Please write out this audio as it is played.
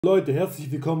Leute,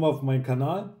 herzlich willkommen auf meinem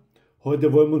Kanal.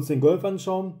 Heute wollen wir uns den Golf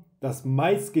anschauen. Das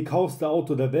meistgekaufte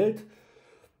Auto der Welt.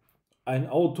 Ein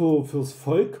Auto fürs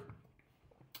Volk.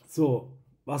 So,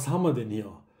 was haben wir denn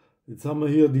hier? Jetzt haben wir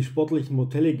hier die sportlichen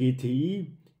Modelle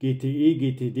GTI, GTE,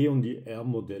 GTD und die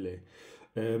R-Modelle.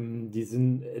 Die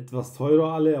sind etwas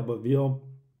teurer alle, aber wir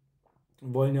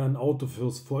wollen ja ein Auto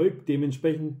fürs Volk.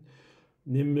 Dementsprechend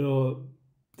nehmen wir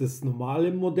das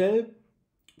normale Modell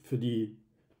für die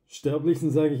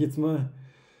Sterblichen, sage ich jetzt mal.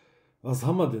 Was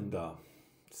haben wir denn da?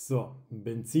 So, ein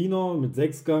Benziner mit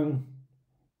 6-Gang,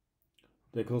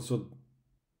 der kostet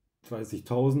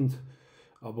 30.000.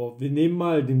 Aber wir nehmen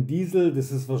mal den Diesel,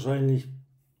 das ist wahrscheinlich,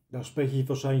 da spreche ich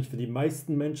wahrscheinlich für die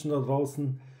meisten Menschen da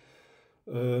draußen.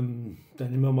 Dann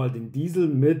nehmen wir mal den Diesel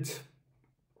mit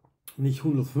nicht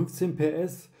 115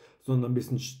 PS, sondern ein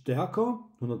bisschen stärker,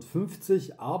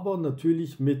 150, aber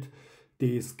natürlich mit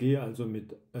DSG, also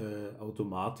mit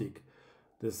Automatik.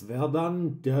 Das wäre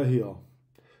dann der hier.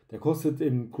 Der kostet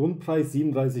im Grundpreis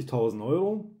 37.000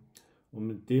 Euro und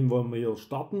mit dem wollen wir hier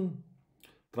starten.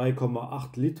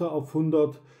 3,8 Liter auf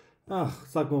 100. Ach,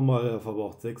 sagen wir mal, er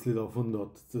verbraucht 6 Liter auf 100.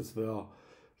 Das wäre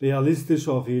realistisch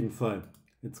auf jeden Fall.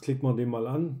 Jetzt klicken wir den mal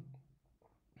an.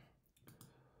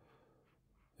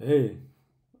 Hey,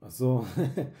 achso,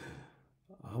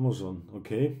 haben wir schon,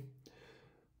 okay.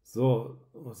 So,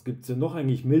 was gibt es denn noch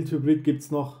eigentlich? Mild-Hybrid gibt es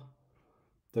noch.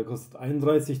 Der kostet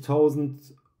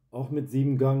 31.000, auch mit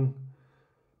 7 Gang.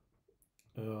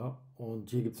 Ja, und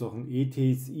hier gibt es noch ein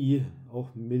E-TSI,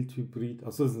 auch Mild-Hybrid.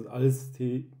 Achso, das sind alles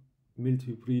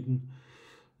Mild-Hybriden.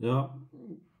 Ja,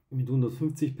 mit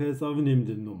 150 PS, aber wir nehmen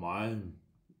den normalen.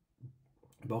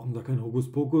 Wir brauchen da keinen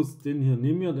Hokuspokus. Den hier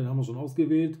nehmen wir, den haben wir schon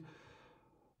ausgewählt.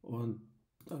 Und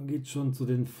dann geht es schon zu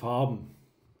den Farben.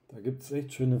 Da gibt es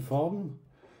echt schöne Farben.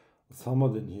 Was haben wir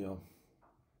denn hier?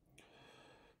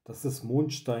 Das ist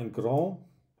Mondsteingrau.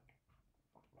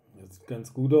 Das sieht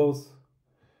ganz gut aus.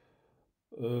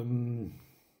 Was haben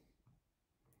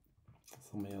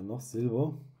wir ja noch?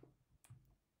 Silber.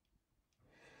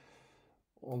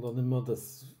 Und dann nehmen wir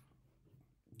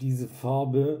diese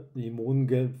Farbe,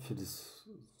 Limonengelb, für das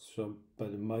ist ja bei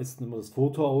den meisten immer das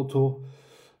Fotoauto.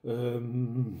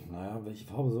 Naja, welche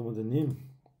Farbe soll man denn nehmen?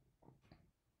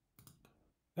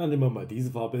 Ja, nehmen wir mal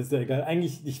diese Farbe, ist ja egal.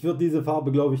 Eigentlich, ich würde diese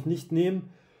Farbe, glaube ich, nicht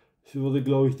nehmen. Ich würde,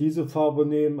 glaube ich, diese Farbe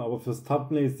nehmen, aber fürs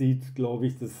Thumbnail sieht, glaube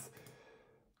ich,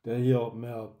 der hier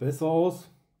besser aus.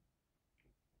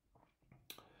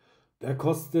 Der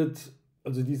kostet,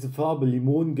 also diese Farbe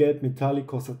Limonengelb Metallic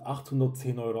kostet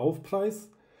 810 Euro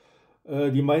Aufpreis.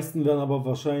 Die meisten werden aber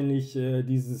wahrscheinlich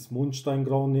dieses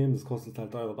Mondsteingrau nehmen. Das kostet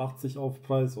halt 380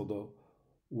 Aufpreis oder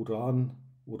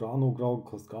Uranograu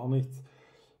kostet gar nichts.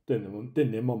 Den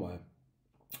nehmen wir mal.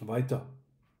 Weiter.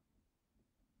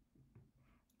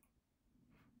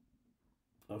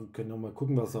 Wir können ja mal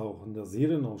gucken, was er auch in der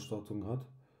Serienausstattung hat.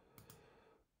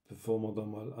 Bevor wir da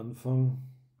mal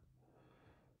anfangen.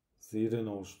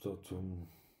 Serienausstattung.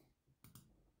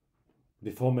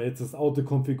 Bevor wir jetzt das Auto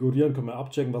konfigurieren, können wir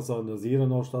abchecken, was er in der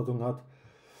Serienausstattung hat.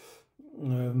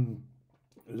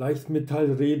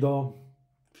 Leichtmetallräder,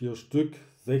 4 Stück,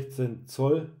 16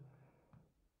 Zoll,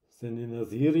 sind in der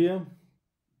Serie.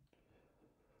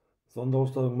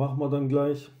 Sonderausstattung machen wir dann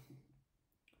gleich.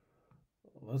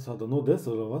 Was, hat er nur das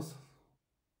oder was?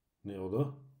 Ne,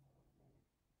 oder?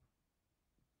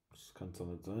 Das kann es doch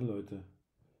nicht sein, Leute.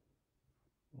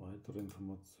 Weitere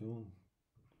Informationen.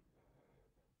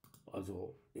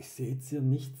 Also, ich sehe jetzt hier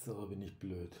nichts, aber bin ich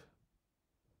blöd.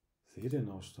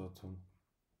 Serienausstattung.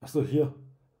 Achso, hier.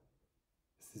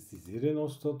 Ist das die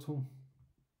Serienausstattung?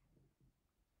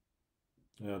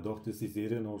 Ja, doch, das ist die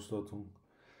Serienausstattung.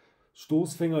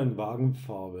 Stoßfänger in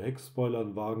Wagenfarbe, Heckspoiler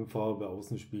in Wagenfarbe,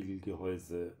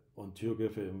 Außenspiegelgehäuse und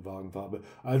Türgriffe in Wagenfarbe.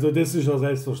 Also das ist ja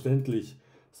selbstverständlich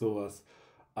sowas.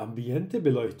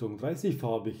 Ambientebeleuchtung,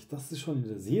 30-farbig, das ist schon in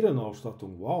der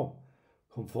Serienausstattung. Wow.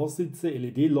 Komfortsitze,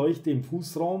 LED-Leuchte im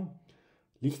Fußraum,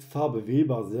 Lichtfarbe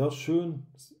wählbar, sehr schön.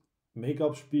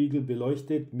 Make-up-Spiegel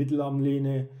beleuchtet,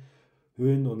 Mittelarmlehne,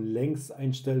 Höhen- und Längs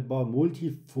einstellbar,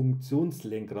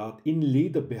 Multifunktionslenkrad in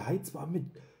Leder, beheizbar mit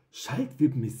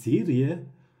Schaltwippen mit Serie.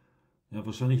 Ja,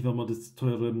 wahrscheinlich, wenn wir das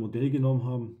teure Modell genommen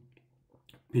haben.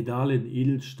 Pedale in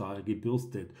Edelstahl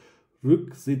gebürstet.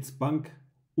 Rücksitzbank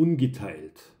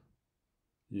ungeteilt.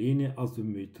 Lehne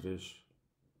asymmetrisch.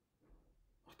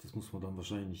 Ach, das muss man dann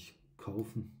wahrscheinlich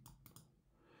kaufen.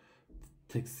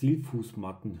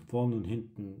 Textilfußmatten vorne und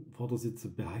hinten. Vordersitze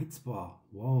beheizbar.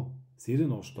 Wow.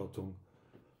 Serienausstattung.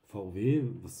 VW,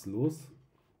 was ist los?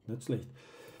 Nicht schlecht.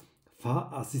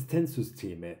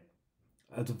 Fahrassistenzsysteme.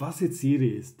 Also was jetzt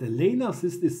Serie ist. Der Lane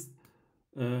Assist ist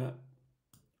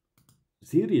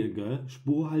Serie, gell?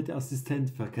 Spurhalteassistent,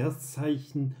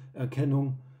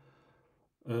 Verkehrszeichenerkennung,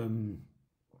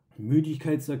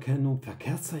 Müdigkeitserkennung,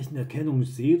 Verkehrszeichenerkennung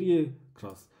ist Serie,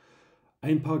 krass.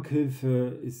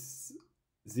 Einparkhilfe ist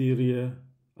Serie,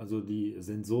 also die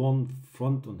Sensoren,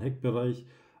 Front- und Heckbereich,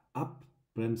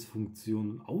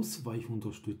 Abbremsfunktion,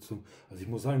 Ausweichunterstützung. Also ich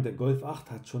muss sagen, der Golf 8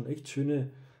 hat schon echt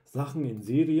schöne Sachen in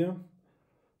Serie.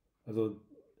 Also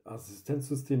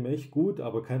Assistenzsystem echt gut,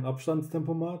 aber kein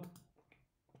Abstandstempomat.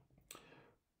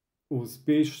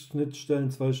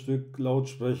 USB-Schnittstellen, 2 Stück,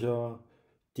 Lautsprecher,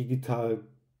 Digital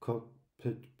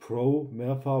Cockpit Pro,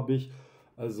 mehrfarbig.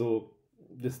 Also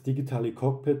das digitale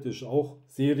Cockpit ist auch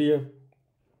Serie.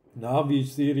 Navi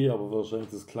ist Serie, aber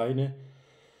wahrscheinlich das kleine.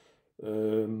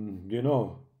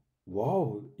 Genau.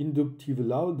 Wow, induktive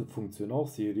Ladefunktion auch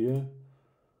Serie.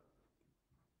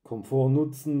 Komfort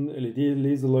nutzen,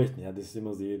 LED-Laserleuchten, ja, das ist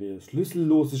immer Serie.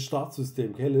 Schlüsselloses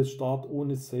Startsystem, Keyless Start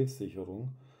ohne Safe-Sicherung.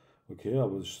 Okay,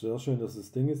 aber es ist sehr schön, dass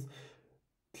das Ding ist.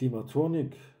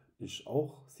 Klimatronik ist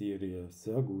auch Serie,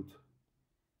 sehr gut.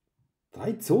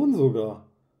 3 Zonen sogar.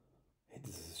 Hey,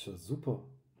 das ist ja super.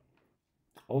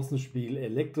 Außenspiegel,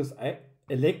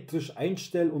 elektrisch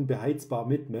einstell- und beheizbar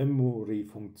mit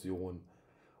Memory-Funktion.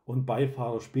 Und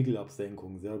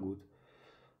Beifahrerspiegelabsenkung, sehr gut.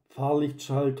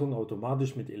 Fahrlichtschaltung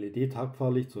automatisch mit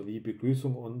LED-Tagfahrlicht sowie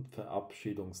Begrüßung und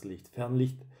Verabschiedungslicht.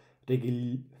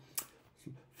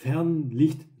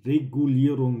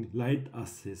 Fernlichtregulierung, Light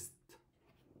Assist.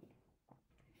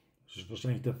 Das ist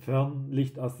wahrscheinlich der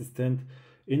Fernlichtassistent.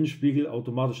 Innenspiegel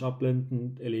automatisch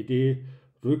abblenden, LED,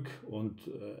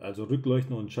 also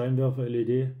Rückleuchten und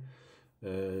Scheinwerfer-LED.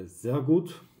 Sehr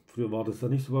gut. Früher war das ja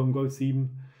nicht so beim Golf 7.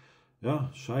 Ja,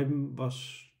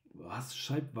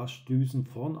 Scheibenwaschdüsen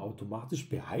vorn automatisch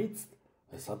beheizt.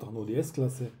 Das hat doch nur die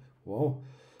S-Klasse. Wow.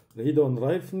 Räder und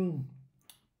Reifen.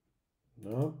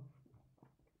 Ja.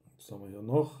 Was haben wir hier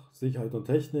noch? Sicherheit und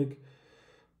Technik.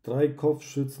 3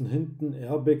 Kopfschützen hinten,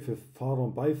 Airbag für Fahrer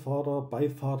und Beifahrer,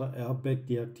 Beifahrer-Airbag,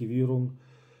 Deaktivierung,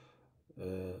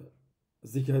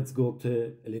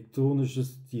 Sicherheitsgurte,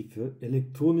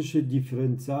 elektronische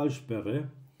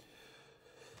Differentialsperre,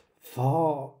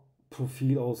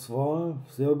 Fahrprofilauswahl,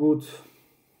 sehr gut,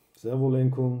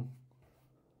 Servolenkung,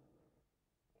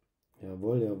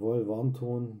 jawohl, jawohl,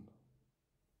 Warnton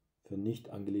für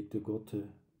nicht angelegte Gurte,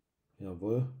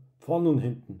 jawohl, vorne und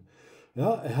hinten.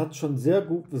 Ja, er hat schon sehr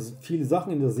gut viele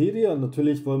Sachen in der Serie.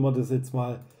 Natürlich wollen wir das jetzt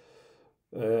mal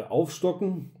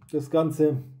aufstocken, das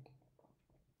Ganze.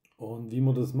 Und wie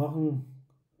wir das machen,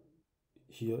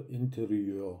 hier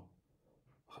Interieur.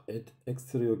 Ach,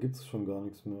 Exterieur gibt es schon gar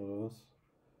nichts mehr, oder was?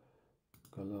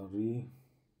 Galerie.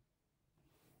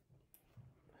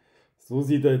 So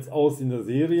sieht er jetzt aus in der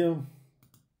Serie.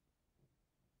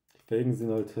 Die Felgen sind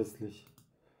halt hässlich.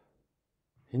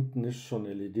 Hinten ist schon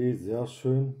LED, sehr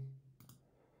schön.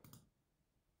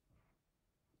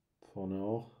 Vorne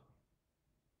auch.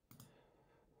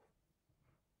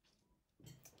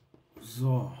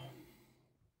 So.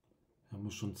 Wir haben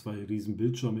schon 2 riesen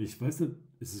Bildschirme. Ich weiß nicht,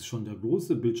 ist es schon der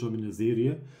große Bildschirm in der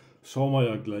Serie? Schauen wir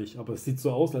ja gleich. Aber es sieht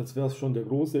so aus, als wäre es schon der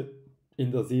große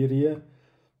in der Serie.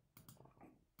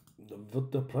 Dann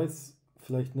wird der Preis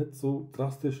vielleicht nicht so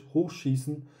drastisch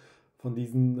hochschießen von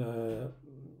diesen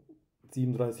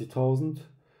 37.000.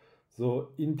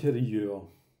 So, Interieur.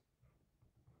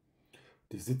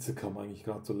 Die Sitze kann man eigentlich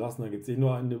gerade so lassen. Da gibt es eh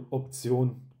nur eine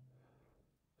Option.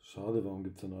 Schade, warum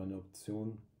gibt es da nur eine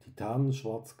Option? Titan,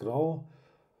 schwarz-grau.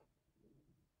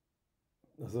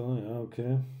 Also, ja,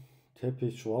 okay.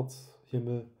 Teppich, schwarz,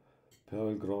 Himmel,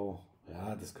 perlgrau.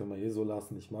 Ja, das können wir eh so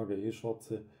lassen. Ich mag ja eh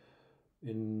schwarze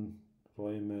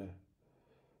Innenräume.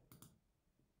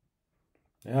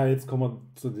 Ja, jetzt kommen wir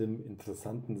zu den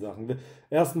interessanten Sachen.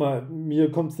 Erstmal,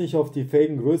 mir kommt es nicht auf die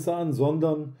Felgengröße an,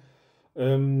 sondern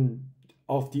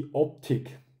auf die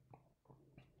Optik.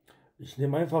 Ich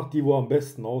nehme einfach die, wo am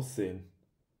besten aussehen.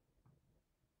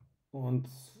 Und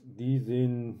die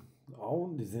sehen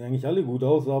eigentlich alle gut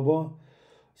aus, aber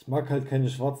ich mag halt keine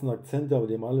schwarzen Akzente, aber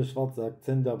die haben alle schwarze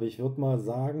Akzente. Aber ich würde mal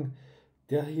sagen,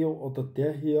 der hier oder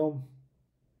der hier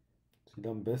sieht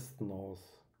am besten aus.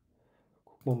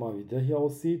 Gucken wir mal, wie der hier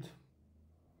aussieht.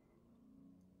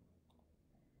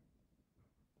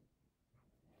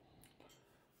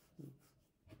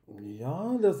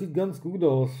 Ja, das sieht ganz gut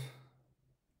aus.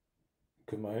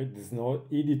 Das sind auch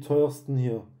eh die teuersten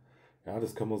hier. Ja,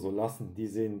 das können wir so lassen. Die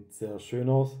sehen sehr schön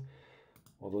aus.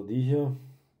 Oder die hier.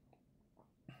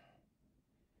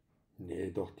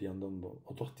 Nee, doch, die anderen.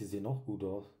 Oh, doch, die sehen auch gut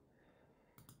aus.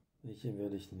 Welche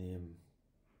werde ich nehmen?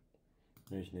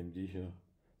 Nee, ich nehme die hier.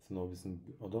 Das sind noch ein bisschen,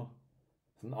 oder?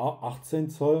 Das sind 18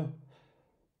 Zoll.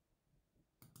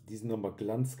 Die sind aber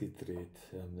glanzgedreht.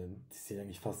 Ja, die sehen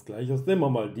eigentlich fast gleich aus. Nehmen wir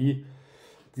mal die.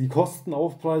 Die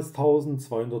Kostenaufpreis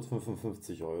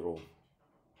 1255 Euro.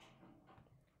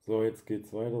 So, jetzt geht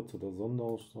es weiter zu der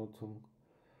Sonderausstattung.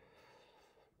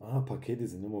 Pakete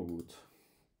sind immer gut.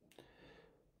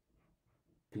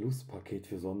 Plus-Paket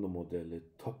für Sondermodelle.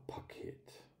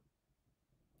 Top-Paket.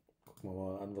 Gucken wir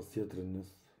mal an, was hier drin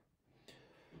ist.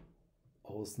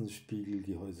 Außenspiegel,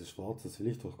 Gehäuse schwarz, das will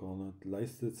ich doch gar nicht.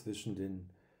 Leisten zwischen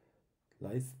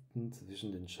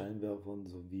den Scheinwerfern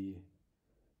sowie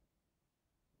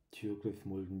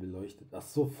Türgriffmulden beleuchtet. Ach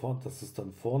so, dass es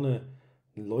dann vorne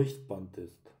ein Leuchtband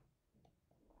ist.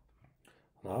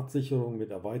 Radsicherung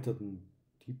mit erweitertem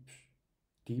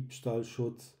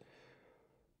Diebstahlschutz.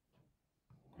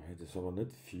 Das ist aber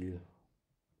nicht viel.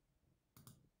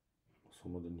 Was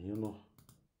haben wir denn hier noch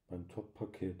beim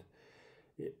Top-Paket?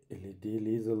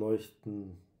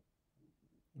 LED-Laserleuchten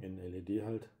in LED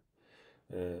halt.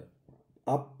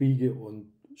 Abbiege-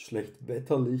 und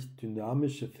Schlechtwetterlicht,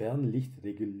 dynamische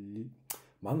Fernlichtregulierung.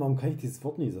 Mann, warum kann ich dieses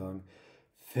Wort nicht sagen?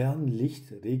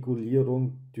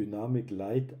 Fernlichtregulierung,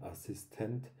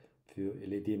 Dynamik-Leitassistent für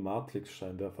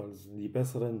LED-Matrix-Scheinwerfer. Das sind die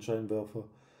besseren Scheinwerfer.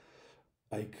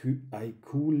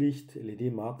 IQ-Licht,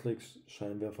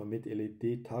 LED-Matrix-Scheinwerfer mit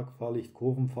LED-Tagfahrlicht,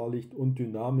 Kurvenfahrlicht und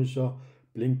dynamischer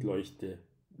Blinkleuchte.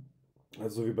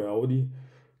 Also wie bei Audi.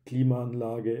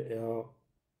 Klimaanlage,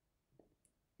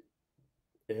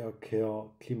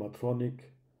 Aircare,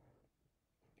 Klimatronic.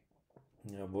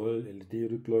 Jawohl,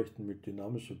 LED-Rückleuchten mit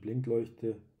dynamischer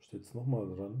Blinkleuchte. Steht es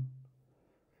nochmal dran.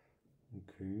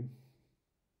 Okay.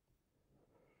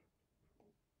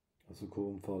 Also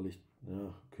Kurvenfahrlicht.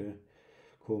 Ja, okay.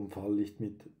 Kurvenfahrlicht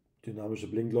mit dynamischer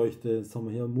Blinkleuchte. Jetzt haben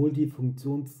wir hier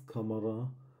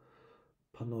Multifunktionskamera.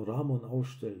 Panorama und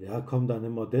Aufstell. Ja, komm, dann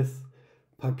nehmen wir das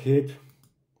Paket.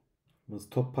 Das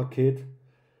Top-Paket.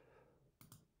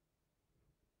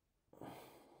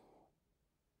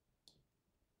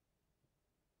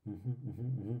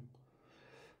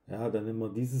 Ja, dann nehmen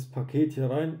wir dieses Paket hier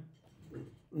rein.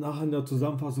 Nachher in der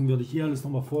Zusammenfassung werde ich hier alles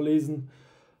nochmal vorlesen.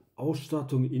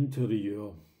 Ausstattung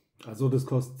Interieur. Also das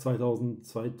kostet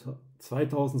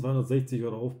 2260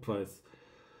 Euro Aufpreis.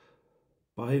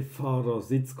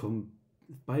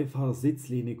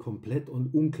 Beifahrersitzlehne komplett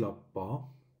und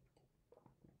umklappbar.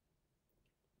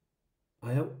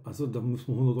 Ja, also da muss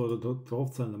man 100 Euro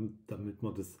drauf zahlen, damit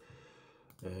man das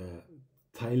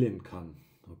teilen kann.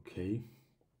 Okay.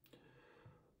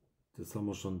 Das haben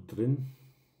wir schon drin.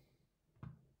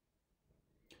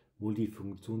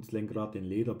 Multifunktionslenkrad in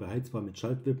Leder, beheizbar mit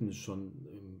Schaltwippen, ist schon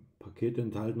im Paket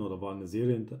enthalten oder war in der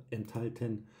Serie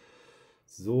enthalten.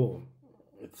 So,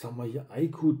 jetzt haben wir hier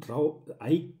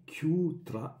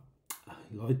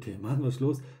Leute, machen wir es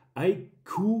los.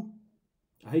 IQ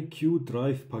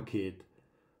Drive Paket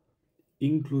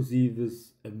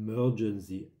inklusives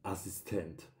Emergency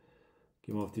Assistent.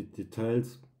 Gehen wir auf die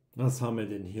Details. Was haben wir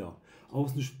denn hier?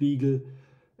 Außenspiegel,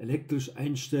 elektrisch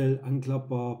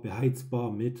ankleppbar,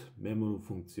 beheizbar mit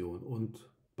Memo-Funktion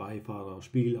und Beifahrer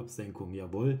Spiegelabsenkung,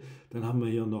 jawohl. Dann haben wir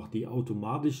hier noch die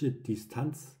automatische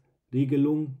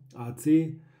Distanzregelung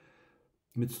AC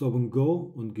mit Stop and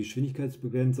Go und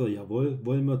Geschwindigkeitsbegrenzer, jawohl.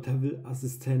 Vollmer Travel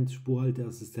Assistent,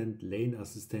 Spurhalteassistent, Lane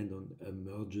Assistent und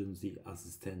Emergency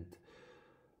Assistent.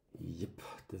 Yep,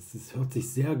 hört sich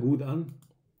sehr gut an.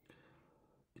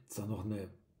 Gibt es da noch eine...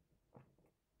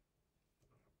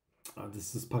 das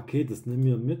ist das Paket, das nehmen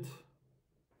wir mit.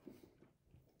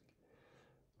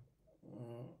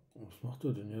 Was macht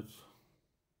er denn jetzt?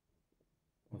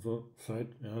 Also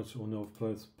Zeit, ja, ist ohne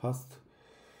Aufpreis, passt.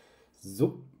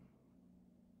 So,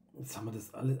 jetzt haben wir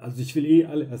das alles. Also ich will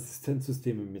alle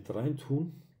Assistenzsysteme mit rein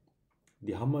tun.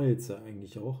 Die haben wir jetzt ja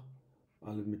eigentlich auch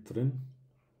alle mit drin.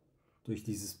 Durch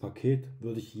dieses Paket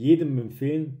würde ich jedem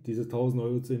empfehlen, diese 1000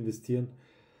 Euro zu investieren.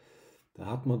 Da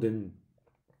hat man den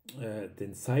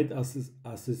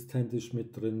Site-Assistent ist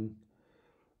mit drin,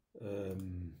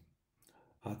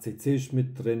 ACC ist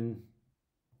mit drin,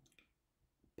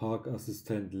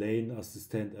 Parkassistent,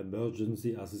 Lane-Assistent,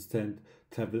 Emergency-Assistent,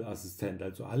 Travel-Assistent.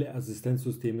 Also alle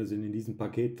Assistenzsysteme sind in diesem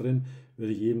Paket drin,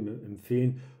 würde ich jedem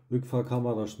empfehlen.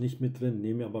 Rückfahrkamera ist nicht mit drin,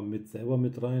 nehme aber selber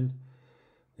mit rein.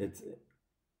 Jetzt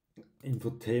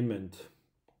Infotainment,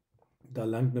 da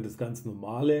langt mir das ganz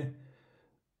normale.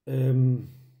 Die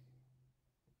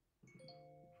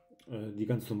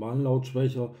ganz normalen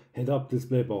Lautsprecher.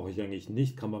 Head-Up-Display brauche ich eigentlich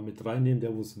nicht, kann man mit reinnehmen,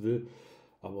 der wo es will,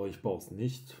 aber ich brauche es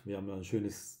nicht. Wir haben ja ein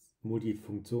schönes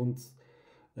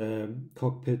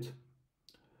Multifunktions-Cockpit,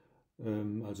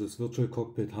 also das Virtual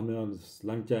Cockpit haben wir, das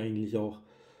langt ja eigentlich auch.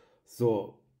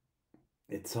 So,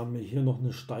 jetzt haben wir hier noch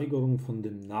eine Steigerung von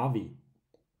dem Navi.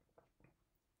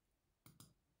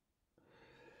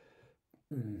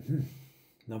 Mhm.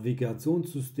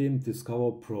 Navigationssystem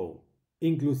Discover Pro,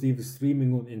 inklusive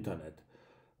Streaming und Internet.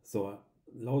 So,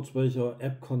 Lautsprecher,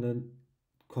 App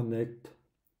Connect,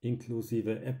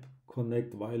 inklusive App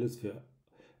Connect Wireless für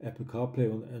Apple CarPlay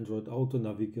und Android Auto,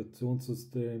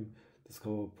 Navigationssystem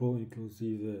Discover Pro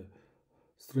inklusive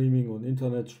Streaming und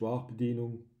Internet,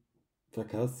 Sprachbedienung,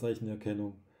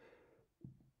 Verkehrszeichenerkennung.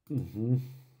 Mhm.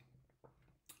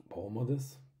 Brauchen wir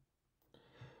das?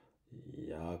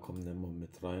 Ja, komm, nehmen wir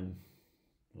mit rein.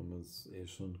 Wenn wir es eh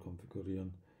schon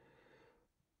konfigurieren.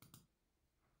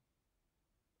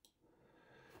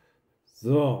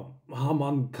 So, haben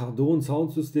wir ein Cardon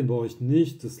Soundsystem, brauche ich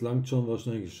nicht. Das langt schon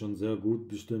wahrscheinlich schon sehr gut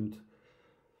bestimmt.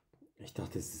 Ich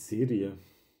dachte, das ist Serie.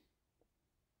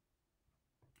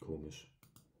 Komisch.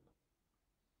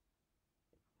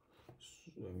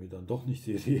 Ist irgendwie dann doch nicht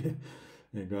Serie.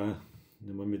 Egal.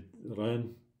 Nehmen wir mit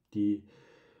rein.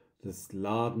 Das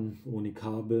Laden ohne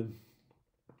Kabel.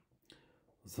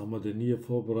 Was haben wir denn hier?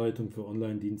 Vorbereitung für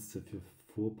Online-Dienste für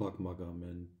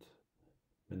Fuhrparkmanagement.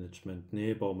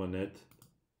 Nee, brauchen wir nicht.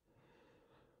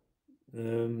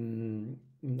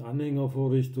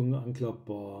 Anhängervorrichtung,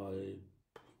 anklappbar.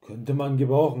 Könnte man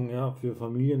gebrauchen, ja. Für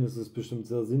Familien ist es bestimmt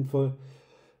sehr sinnvoll.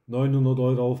 900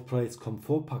 Euro Aufpreis,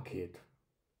 Komfortpaket.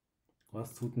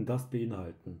 Was tut denn das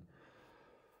beinhalten?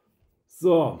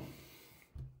 So,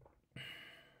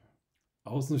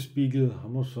 Außenspiegel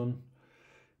haben wir schon.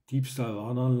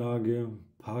 Diebstahlwarnanlage,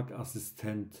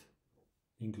 Parkassistent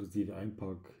inklusive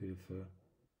Einparkhilfe.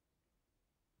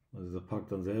 Also der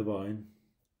parkt dann selber ein.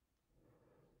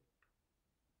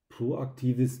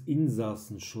 Proaktives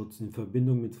Insassenschutz in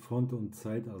Verbindung mit Front- und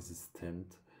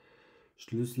Zeitassistent.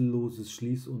 Schlüsselloses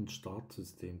Schließ- und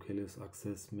Startsystem. Keyless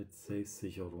Access mit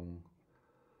Safe-Sicherung.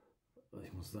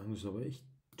 Ich muss sagen, das ist aber echt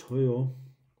teuer.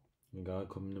 Egal,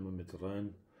 kommen wir nicht mehr mit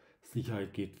rein.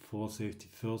 Sicherheit geht vor, Safety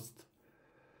first.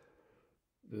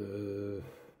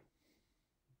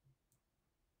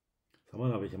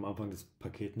 Habe ich am Anfang das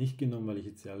Paket nicht genommen, weil ich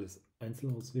jetzt ja alles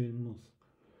einzeln auswählen muss.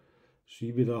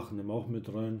 Schiebedach nehmen wir auch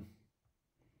mit rein.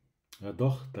 Ja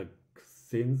doch, da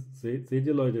seht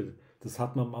ihr Leute, das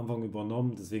hat man am Anfang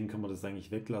übernommen, deswegen kann man das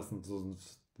eigentlich weglassen,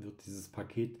 sonst wird dieses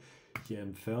Paket hier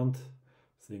entfernt.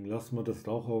 Deswegen lassen wir das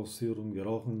Rauchausführung, wir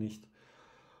rauchen nicht.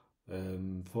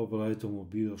 Vorbereitung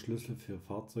mobiler Schlüssel für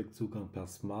Fahrzeugzugang per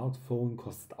Smartphone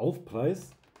kostet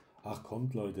Aufpreis. Ach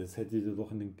kommt Leute, das hättet ihr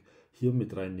doch hier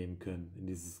mit reinnehmen können, in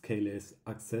dieses Keyless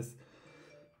Access.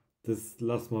 Das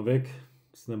lassen wir weg,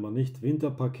 das nehmen wir nicht.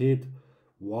 Winterpaket,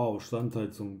 wow,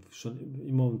 Standheizung, schon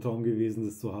immer ein Traum gewesen,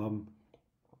 das zu haben.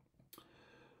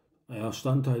 Ja,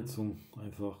 Standheizung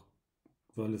einfach,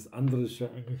 weil das andere ist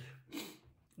ja eigentlich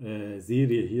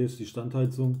Serie. Hier ist die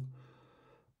Standheizung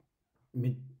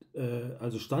mit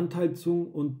also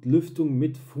Standheizung und Lüftung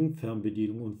mit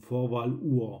Funkfernbedienung und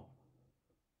Vorwahluhr.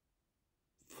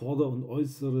 Vorder- und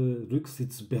äußere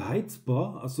Rücksitze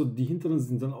beheizbar. Achso, die hinteren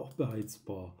sind dann auch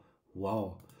beheizbar.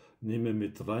 Wow. Nehmen wir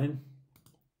mit rein.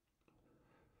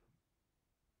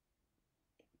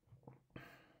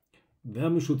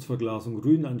 Wärmeschutzverglasung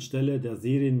grün anstelle der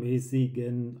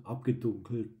serienmäßigen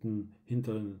abgedunkelten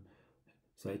hinteren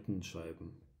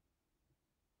Seitenscheiben.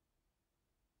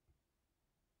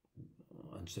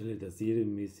 Anstelle der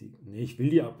serienmäßigen. Ne, ich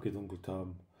will die abgedunkelt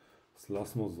haben. Das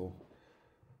lassen wir so.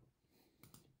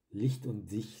 Licht und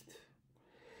Sicht.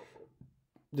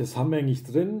 Das haben wir eigentlich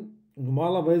drin.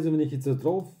 Normalerweise, wenn ich jetzt da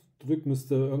drauf drücke,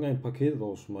 müsste irgendein Paket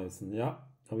rausschmeißen.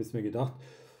 Ja, habe ich es mir gedacht.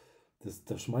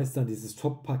 Da schmeißt dann dieses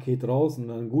Top-Paket raus. Und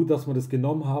dann gut, dass wir das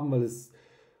genommen haben, weil es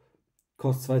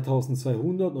kostet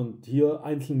 2200 und hier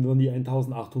einzeln würden die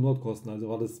 1800 kosten. Also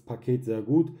war das Paket sehr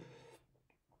gut.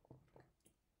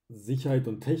 Sicherheit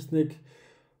und Technik.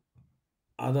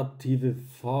 Adaptive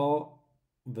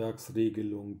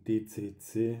Fahrwerksregelung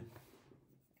DCC.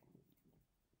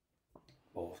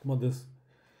 Braucht man das?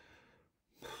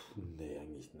 Nee,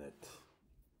 eigentlich nicht.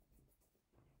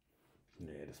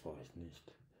 Nee, das brauche ich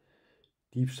nicht.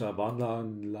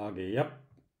 Diebstahlwarnanlage, ja.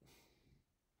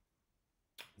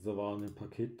 So war in dem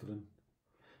Paket drin.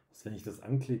 Was, wenn ich das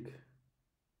anklicke?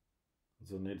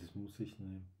 Also, nee, das muss ich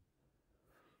nehmen.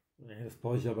 Nee, das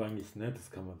brauche ich aber eigentlich nicht.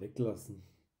 Das kann man weglassen.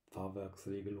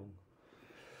 Fahrwerksregelung.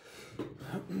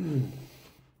 Wir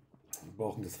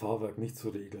brauchen das Fahrwerk nicht zu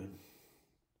regeln.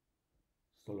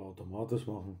 Das soll er automatisch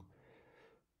machen.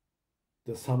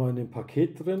 Das haben wir in dem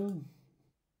Paket drin.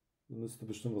 Da müsste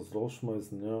bestimmt was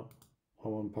rausschmeißen, ja.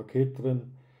 Haben wir ein Paket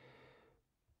drin.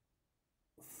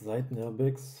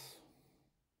 Seitenairbags.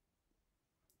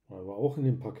 Aber auch in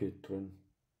dem Paket drin.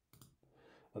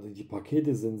 Also die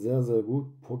Pakete sind sehr, sehr gut.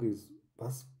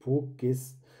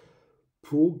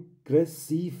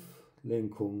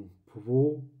 Progressivlenkung.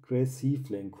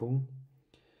 Progressivlenkung.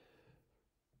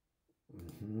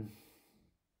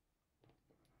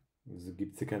 Also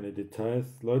gibt es hier keine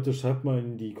Details. Leute, schreibt mal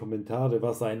in die Kommentare,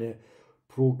 was eine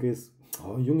Oh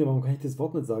Junge, warum kann ich das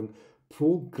Wort nicht sagen?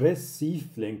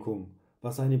 Progressivlenkung.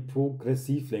 Was eine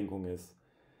Progressivlenkung ist.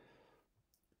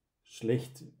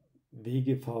 Schlecht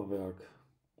Wegefahrwerk.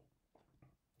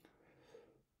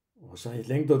 Wahrscheinlich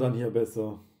lenkt er dann hier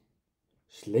besser.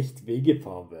 Schlecht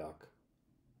Wegefahrwerk.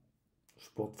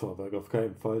 Sportfahrwerk auf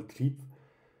keinen Fall.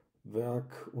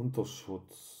 Triebwerk,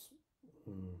 Unterschutz.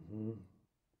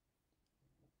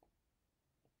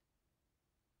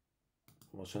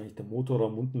 Wahrscheinlich der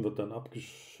Motorraum unten wird dann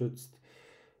abgeschützt.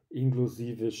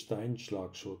 Inklusive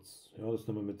Steinschlagschutz. Ja, das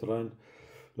nehmen wir mit rein.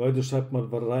 Leute, schreibt mal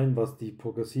rein, was die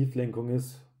Progressivlenkung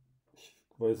ist. Ich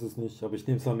weiß es nicht, aber ich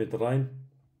nehme es mal mit rein.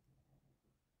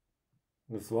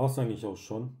 Das war es eigentlich auch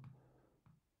schon.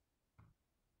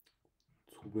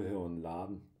 Zubehör und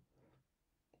Laden.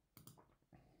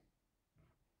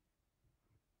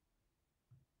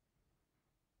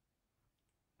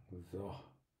 So.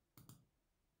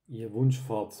 Ihr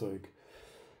Wunschfahrzeug.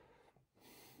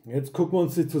 Jetzt gucken wir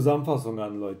uns die Zusammenfassung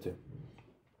an, Leute.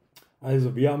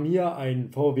 Also wir haben hier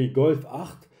ein VW Golf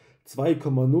 8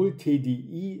 2,0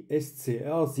 TDI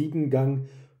SCR 7-Gang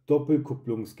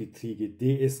Doppelkupplungsgetriebe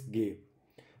DSG.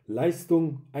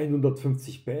 Leistung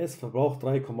 150 PS, Verbrauch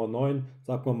 3,9,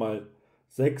 sagen wir mal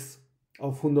 6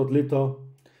 auf 100 Liter.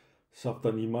 Schafft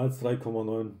er niemals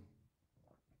 3,9.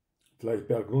 Vielleicht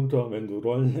bergunter, wenn du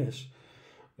rollen lässt.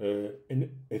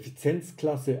 In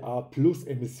Effizienzklasse A plus,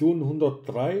 Emissionen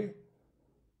 103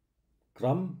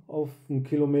 Gramm auf einen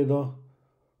Kilometer.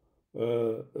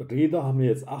 Räder haben wir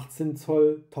jetzt 18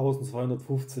 Zoll,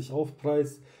 1250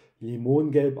 Aufpreis.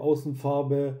 Limongelb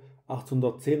Außenfarbe,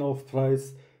 810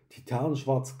 Aufpreis. Titan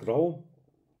schwarz-grau.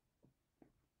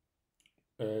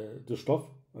 Der Stoff,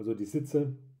 also die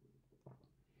Sitze.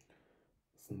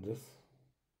 Was ist denn das?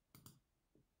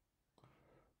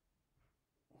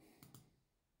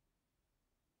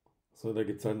 So, da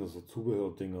gibt es halt noch so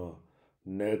Zubehördinger.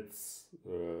 Netz,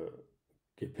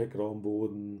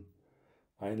 Gepäckraumboden,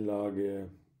 Einlage,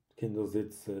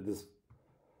 Kindersitze, das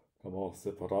kann man auch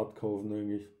separat kaufen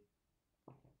eigentlich.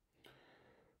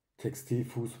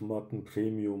 Textilfußmatten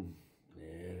Premium.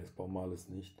 Nee, das brauchen wir alles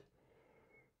nicht.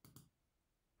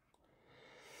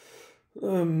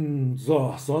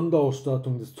 So,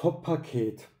 Sonderausstattung, das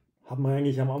Top-Paket. Haben wir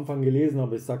eigentlich am Anfang gelesen,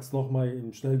 aber ich sage es nochmal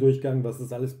im Schnelldurchgang, was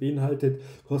das alles beinhaltet.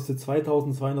 Kostet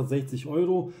 2260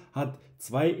 Euro, hat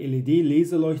 2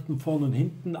 LED-Leseleuchten vorne und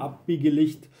hinten,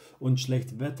 Abbiegelicht und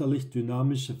Schlechtwetterlicht,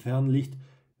 dynamische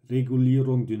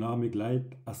Fernlichtregulierung, Dynamik,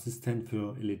 Leitassistent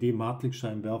für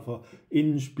LED-Matrixscheinwerfer,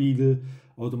 Innenspiegel,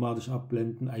 automatisch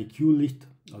abblenden, IQ-Licht,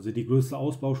 also die größte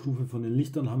Ausbaustufe von den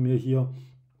Lichtern haben wir hier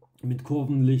mit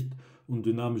Kurvenlicht und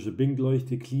dynamische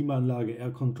Blinkleuchte, Klimaanlage,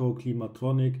 Air Control,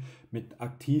 Klimatronic mit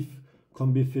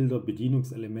Aktiv-Kombifilter,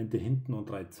 Bedienungselemente hinten und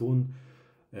 3 Zonen,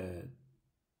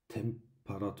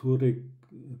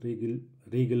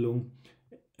 Temperaturregelung,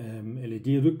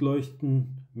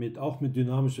 LED-Rückleuchten auch mit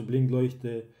dynamischer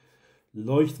Blinkleuchte,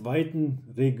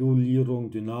 Leuchtweitenregulierung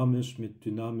dynamisch mit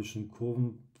dynamischem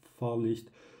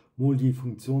Kurvenfahrlicht,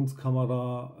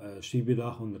 Multifunktionskamera,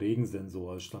 Schiebedach und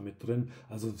Regensensor ist da mit drin.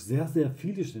 Also sehr, sehr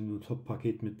viel ist in dem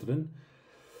Top-Paket mit drin.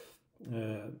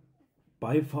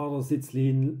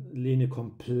 Beifahrersitzlehne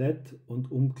komplett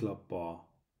und umklappbar.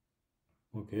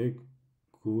 Okay,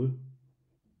 cool.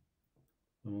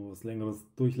 Wenn man was Längeres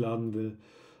durchladen will.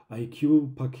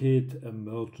 IQ-Paket,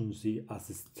 Emergency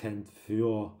Assistent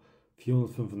für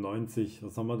 495.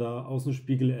 Was haben wir da?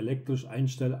 Außenspiegel elektrisch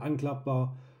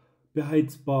ankleppbar,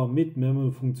 beheizbar mit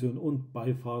Memory-Funktion und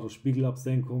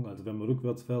Beifahrerspiegelabsenkung. Also wenn man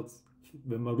rückwärts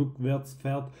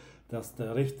fährt, dass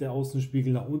der rechte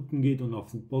Außenspiegel nach unten geht und auf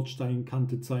die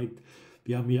Bordsteinkante zeigt.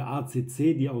 Wir haben hier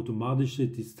ACC, die automatische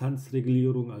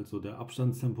Distanzregulierung, also der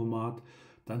Abstandstempomat.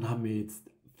 Dann haben wir jetzt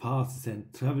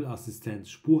Fahrassistent, Travel-Assistent,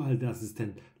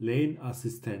 Spurhalteassistent,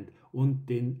 Lane-Assistent und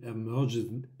den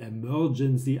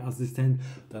Emergency-Assistent.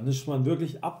 Dann ist man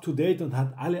wirklich up-to-date und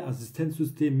hat alle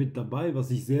Assistenzsysteme mit dabei, was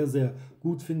ich sehr, sehr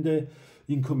gut finde,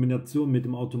 in Kombination mit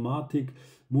dem Automatik,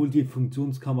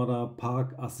 Multifunktionskamera,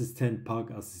 Parkassistent,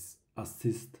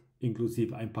 Parkassist,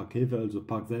 inklusive Einparkhilfe, also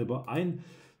Park selber ein.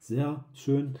 Sehr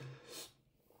schön.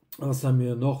 Was haben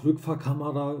wir noch?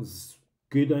 Rückfahrkamera, es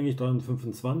geht eigentlich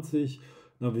 325.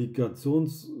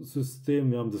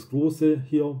 Navigationssystem, wir haben das große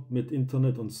hier mit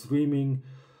Internet und Streaming,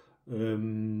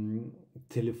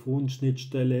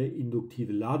 Telefonschnittstelle,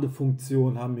 induktive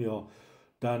Ladefunktion haben wir,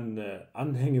 dann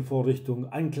Anhängevorrichtung,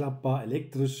 anklappbar,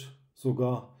 elektrisch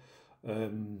sogar,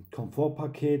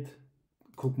 Komfortpaket,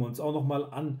 gucken wir uns auch noch mal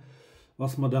an,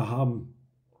 was wir da haben.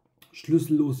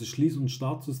 Schlüsselloses Schließ- und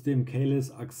Startsystem,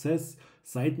 Keyless Access,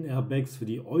 Seitenairbags für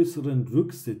die äußeren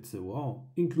Rücksitze, wow,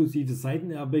 inklusive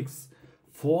Seitenairbags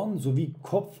vorn sowie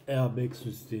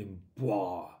Kopf-Airbag-System.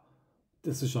 Boah,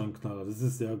 das ist schon ein Knaller, das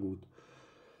ist sehr gut.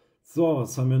 So,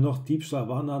 was haben wir noch?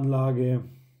 Diebstahl-Warnanlage,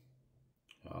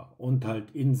 ja, und halt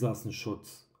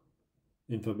Insassenschutz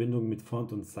in Verbindung mit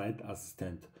Front- und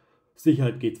Seitassistent.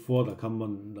 Sicherheit geht vor, das kann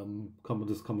man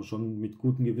schon mit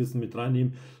gutem Gewissen mit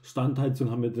reinnehmen. Standheizung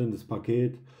haben wir drin, das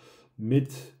Paket mit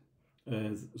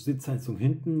Sitzheizung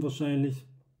hinten wahrscheinlich.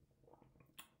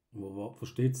 Wo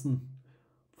steht es denn?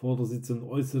 Vordersitze und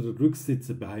äußere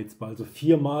Rücksitze beheizbar, also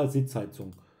 4-mal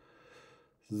Sitzheizung.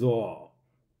 So,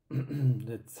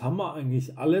 jetzt haben wir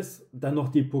eigentlich alles. Dann noch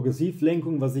die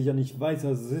Progressivlenkung, was ich ja nicht weiß,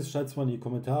 was es ist. Schreibt es mal in die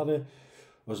Kommentare.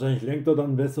 Wahrscheinlich lenkt er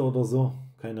dann besser oder so.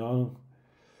 Keine Ahnung.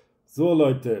 So,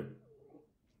 Leute.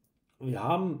 Wir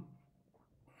haben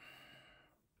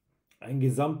einen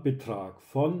Gesamtbetrag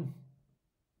von,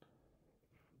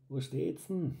 wo steht's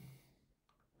denn?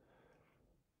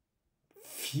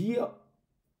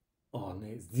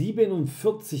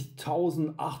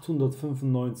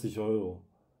 47.895 Euro.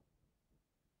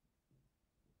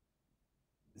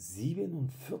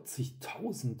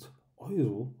 47.000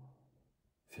 Euro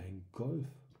für einen Golf.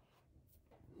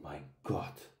 Mein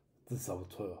Gott, das ist aber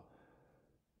teuer.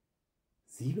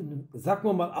 Sagen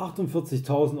wir mal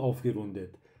 48.000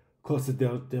 aufgerundet. Kostet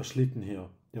der Schlitten hier,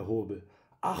 der Hobel.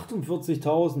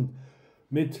 48.000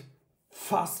 mit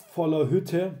fast voller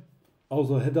Hütte,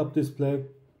 außer Head-Up-Display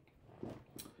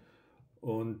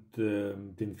und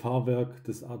den Fahrwerk,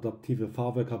 das adaptive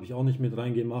Fahrwerk habe ich auch nicht mit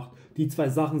reingemacht. Die zwei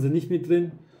Sachen sind nicht mit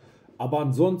drin, aber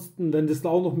ansonsten, wenn das da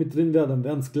auch noch mit drin wäre, dann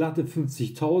wären es glatte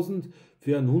 50.000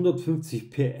 für einen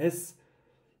 150 PS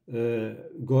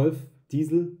Golf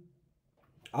Diesel.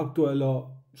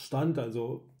 Aktueller Stand,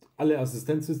 also alle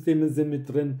Assistenzsysteme sind mit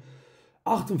drin.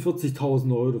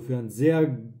 48.000 Euro für einen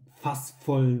sehr fast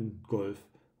vollen Golf.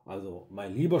 Also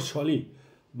mein lieber Scholli,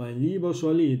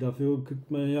 dafür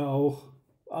kriegt man ja auch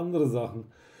andere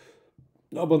Sachen.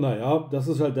 Aber naja, das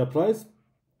ist halt der Preis.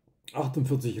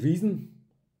 48 Riesen.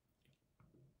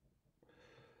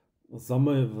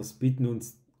 Was bieten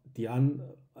uns die an?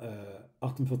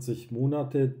 48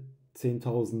 Monate,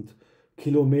 10.000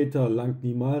 Kilometer lang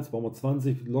niemals, brauchen wir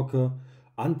 20 locker.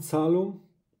 Anzahlung.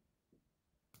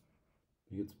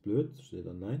 Jetzt blöd, steht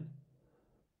da nein.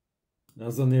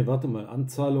 Also ne, warte mal,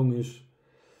 Anzahlung ist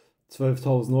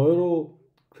 12.000 Euro,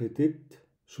 Kredit,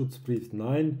 Schutzbrief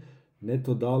nein,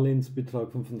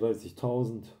 Netto-Darlehensbetrag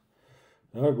 35.000.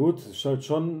 Ja gut, ist halt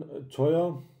schon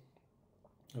teuer.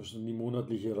 Das ist die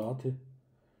monatliche Rate.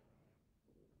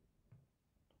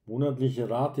 Monatliche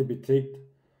Rate beträgt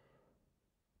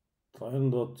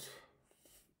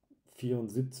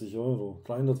 374 Euro.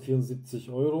 374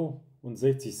 Euro und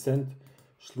 60 Cent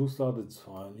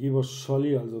Schlussladezahlen. Lieber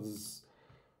Scholli, also das ist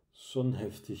schon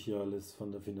heftig hier alles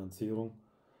von der Finanzierung.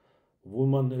 Obwohl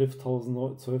man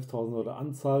 11.000, 12.000 Euro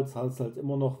anzahlt, zahlt es halt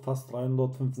immer noch fast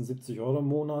 375 Euro im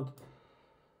Monat.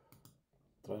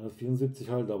 374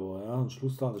 halt, aber ja, ein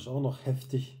Schlusslade ist auch noch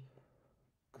heftig.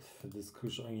 Für das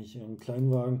kriegst du eigentlich einen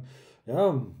Kleinwagen.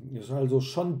 Ja, ist also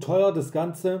schon teuer das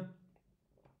Ganze.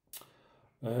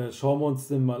 Schauen wir uns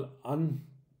den mal an.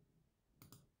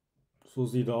 So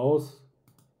sieht er aus.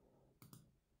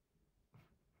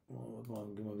 Warte mal,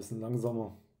 gehen wir ein bisschen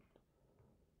langsamer.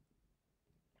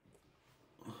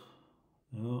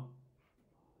 Ja,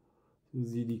 so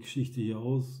sieht die Geschichte hier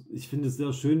aus. Ich finde es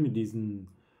sehr schön mit diesen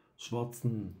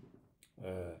schwarzen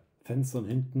Fenstern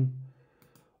hinten.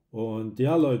 Und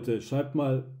ja, Leute, schreibt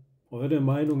mal eure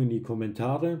Meinung in die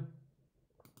Kommentare,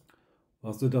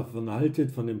 was ihr davon haltet,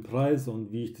 von dem Preis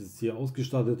und wie ich das hier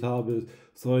ausgestattet habe.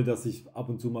 Sorry, dass ich ab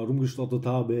und zu mal rumgestottert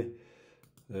habe.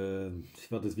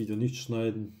 Ich werde das Video nicht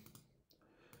schneiden.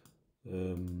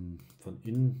 Von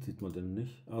innen sieht man den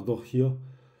nicht. Ah, doch, hier.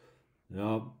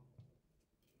 Ja,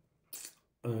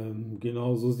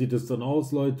 genau so sieht es dann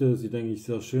aus, Leute. Sieht eigentlich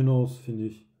sehr schön aus, finde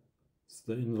ich.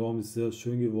 Der Innenraum ist sehr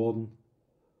schön geworden.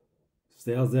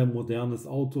 Sehr, sehr modernes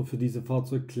Auto für diese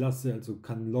Fahrzeugklasse. Also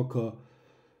kann locker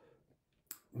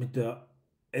mit der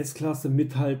S-Klasse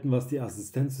mithalten, was die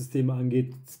Assistenzsysteme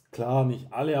angeht. Klar,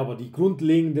 nicht alle, aber die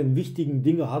grundlegenden wichtigen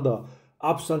Dinge hat er.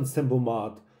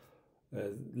 Abstandstempomat,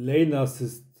 Lane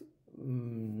Assist,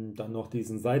 dann noch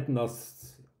diesen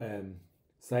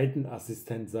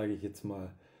Seitenassistent, sage ich jetzt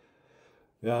mal.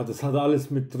 Ja, das hat er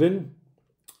alles mit drin.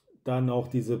 Dann auch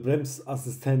diese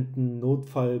Bremsassistenten,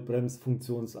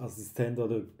 Notfallbremsfunktionsassistent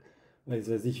oder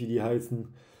weiß ich, wie die heißen.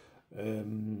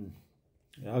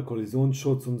 Ja,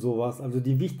 Kollisionsschutz und sowas. Also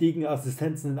die wichtigen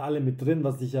Assistenzen sind alle mit drin,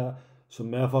 was ich ja schon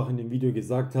mehrfach in dem Video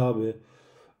gesagt habe.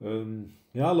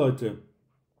 Ja, Leute.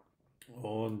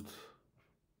 Und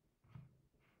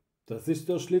das ist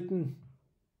der Schlitten.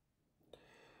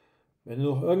 Wenn ihr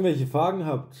noch irgendwelche Fragen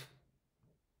habt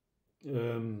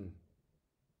ähm,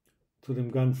 zu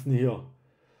dem Ganzen hier,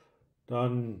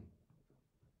 dann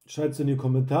schreibt es in die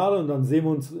Kommentare und dann sehen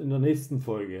wir uns in der nächsten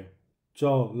Folge.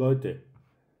 Ciao, Leute.